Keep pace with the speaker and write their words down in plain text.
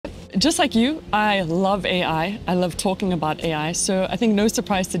Just like you, I love AI. I love talking about AI. So I think no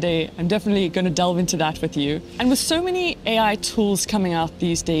surprise today, I'm definitely going to delve into that with you. And with so many AI tools coming out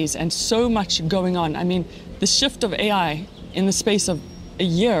these days and so much going on, I mean, the shift of AI in the space of a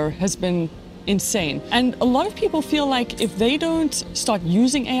year has been insane. And a lot of people feel like if they don't start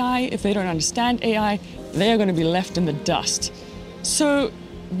using AI, if they don't understand AI, they are going to be left in the dust. So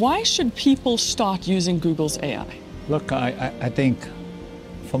why should people start using Google's AI? Look, I think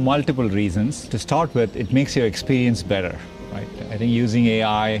for multiple reasons. To start with, it makes your experience better, right? I think using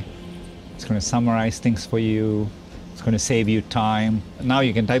AI, it's going to summarize things for you. It's going to save you time. Now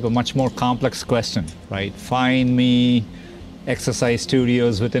you can type a much more complex question, right? Find me exercise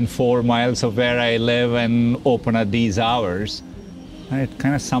studios within 4 miles of where I live and open at these hours. And it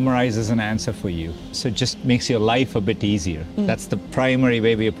kind of summarizes an answer for you. So it just makes your life a bit easier. That's the primary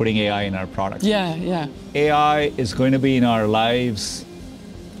way we are putting AI in our product. Yeah. AI is going to be in our lives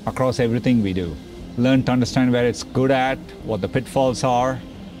across everything we do. Learn to understand where it's good at, what the pitfalls are.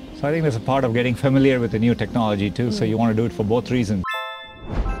 So I think there's a part of getting familiar with the new technology too. So you want to do it for both reasons.